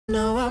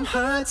No, I'm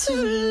hard to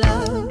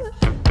love.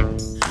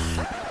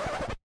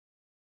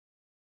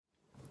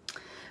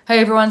 Hey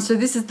everyone, so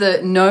this is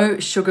the no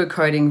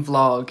sugarcoating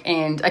vlog,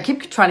 and I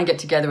keep trying to get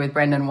together with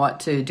Brendon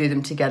Watt to do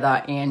them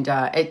together, and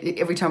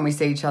every time we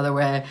see each other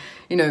we're,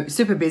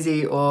 super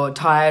busy or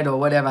tired or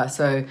whatever.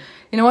 So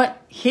you know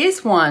what,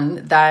 here's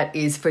one that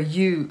is for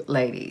you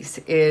ladies.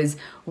 Is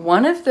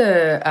one of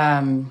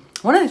the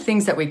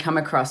things that we come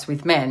across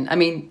with men. I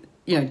mean,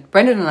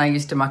 Brendon and I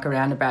used to muck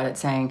around about it,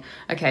 saying,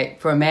 okay,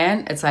 for a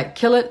man it's like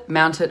kill it,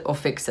 mount it or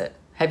fix it.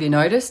 Have you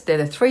noticed they're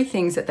the three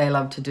things that they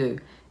love to do?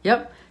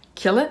 Yep,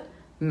 kill it,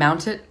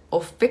 mount it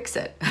or fix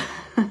it.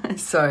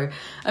 So,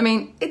 I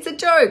mean, it's a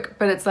joke,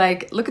 but it's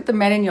like, look at the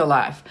men in your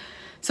life.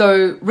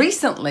 So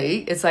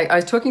recently, it's like I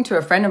was talking to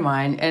a friend of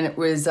mine, and it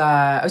was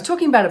I was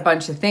talking about a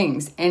bunch of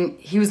things, and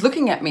he was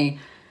looking at me,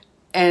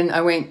 and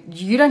I went,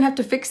 you don't have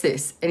to fix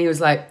this. And he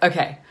was like,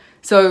 okay.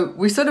 So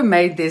we sort of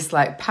made this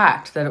like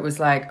pact that it was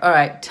like, all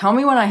right, tell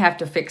me when I have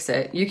to fix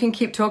it. You can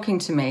keep talking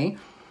to me,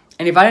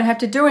 and if I don't have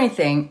to do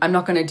anything, I'm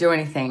not going to do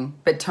anything,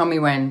 but tell me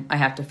when I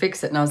have to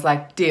fix it. And I was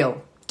like,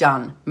 deal.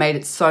 Done. Made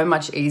it so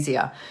much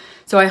easier.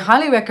 So I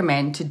highly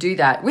recommend to do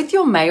that with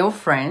your male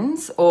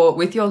friends or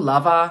with your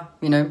lover,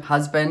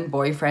 husband,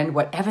 boyfriend,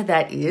 whatever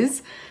that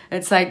is.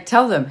 It's like,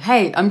 tell them,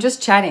 hey, I'm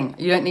just chatting.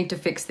 You don't need to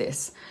fix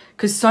this.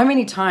 Because so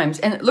many times,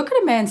 and look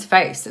at a man's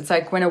face. It's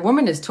like when a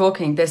woman is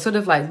talking, they're sort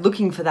of like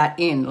looking for that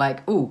in,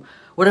 like, ooh,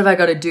 what have I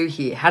got to do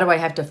here? How do I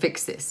have to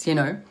fix this?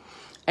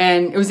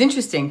 And it was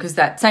interesting because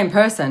that same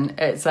person,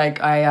 it's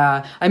like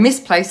I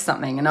misplaced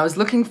something and I was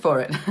looking for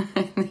it.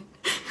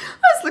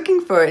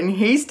 Looking for it, and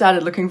he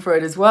started looking for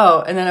it as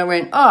well, and then I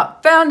went, oh,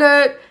 found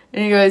it.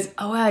 And he goes,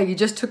 oh wow, you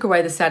just took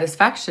away the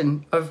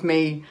satisfaction of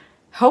me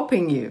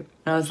helping you.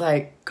 And I was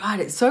like, God,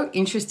 it's so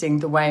interesting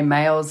the way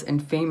males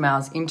and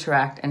females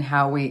interact and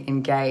how we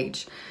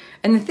engage.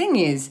 And the thing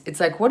is, it's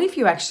like, what if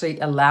you actually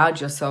allowed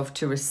yourself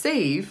to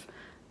receive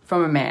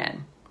from a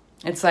man?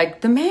 It's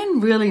like the man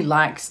really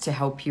likes to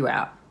help you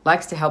out,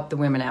 likes to help the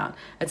women out.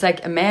 It's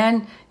like a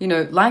man,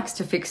 likes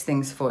to fix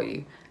things for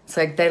you. It's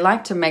like they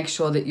like to make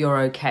sure that you're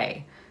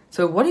okay.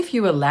 So what if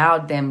you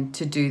allowed them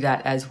to do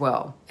that as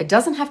well? It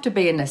doesn't have to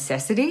be a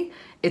necessity.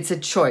 It's a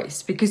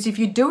choice. Because if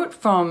you do it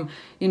from,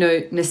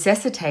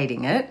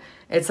 necessitating it,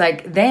 it's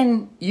like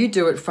then you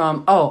do it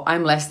from, oh,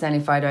 I'm less than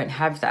if I don't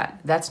have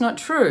that. That's not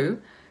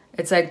true.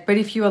 It's like, but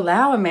if you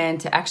allow a man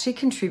to actually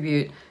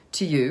contribute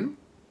to you,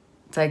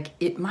 it's like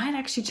it might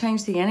actually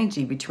change the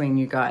energy between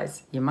you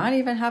guys. You might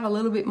even have a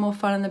little bit more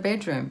fun in the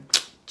bedroom.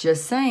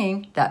 Just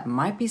saying, that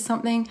might be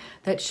something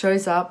that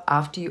shows up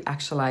after you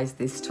actualize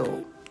this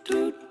tool.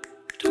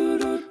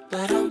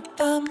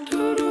 Ba-dum-bum.